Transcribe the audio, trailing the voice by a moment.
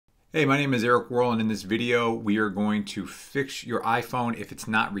Hey, my name is Eric Worrell, and in this video we are going to fix your iPhone if it's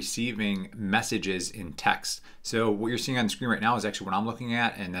not receiving messages in text. So what you're seeing on the screen right now is actually what I'm looking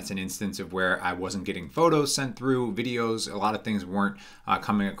at, and that's an instance of where I wasn't getting photos sent through, videos, a lot of things weren't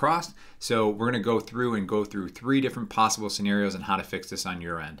coming across. So we're going to go through three different possible scenarios on how to fix this on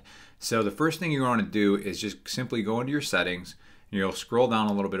your end. So the first thing you're going to do is just simply go into your settings, and you'll scroll down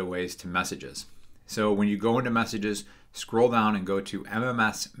a little bit of ways to messages. So when you go into messages, scroll down and go to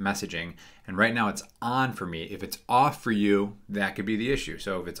MMS Messaging, and right now it's on for me. If it's off for you, that could be the issue.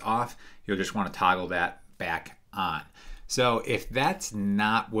 So if it's off, you'll just want to toggle that back on. So if that's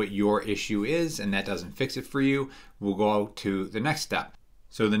not what your issue is and that doesn't fix it for you, we'll go to the next step.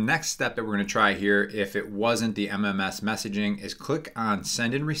 So the next step that we're going to try here, if it wasn't the MMS Messaging, is click on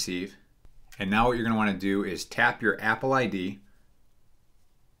Send and Receive. And now what you're going to want to do is tap your Apple ID,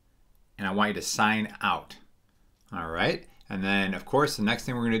 and I want you to sign out. All right, and then of course the next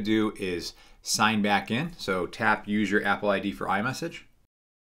thing we're going to do is sign back in. So tap Use your Apple ID for iMessage.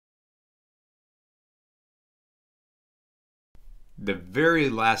 The very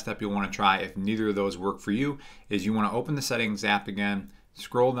last step you'll want to try, if neither of those work for you, is you want to open the Settings app again,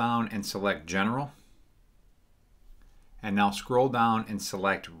 scroll down and select General, and now scroll down and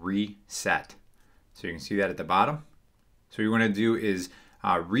select Reset. So you can see that at the bottom. So what you want to do is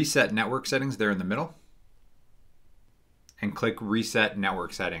reset network settings there in the middle, and click Reset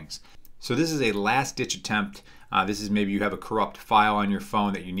Network Settings. So this is a last-ditch attempt. This is maybe you have a corrupt file on your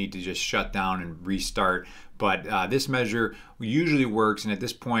phone that you need to just shut down and restart. But this measure usually works, and at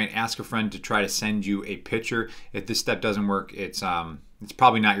this point, ask a friend to try to send you a picture. If this step doesn't work, it's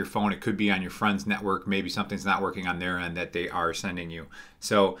probably not your phone. It could be on your friend's network. Maybe something's not working on their end that they are sending you.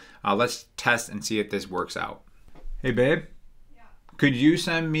 So let's test and see if this works out. Hey, babe. Yeah. Could you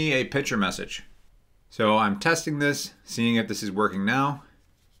send me a picture message? So I'm testing this, seeing if this is working now.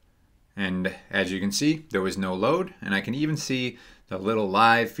 And as you can see, there was no load, and I can even see the little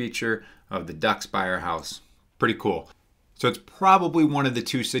live feature of the ducks by our house. Pretty cool. So it's probably one of the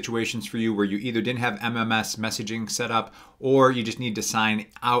two situations for you where you either didn't have MMS messaging set up, or you just need to sign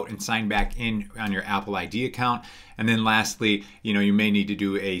out and sign back in on your Apple ID account. And then lastly, you may need to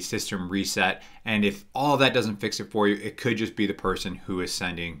do a system reset. And if all that doesn't fix it for you, it could just be the person who is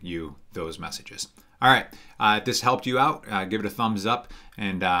sending you those messages. All right, if this helped you out, give it a thumbs up,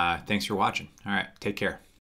 and thanks for watching. All right, take care.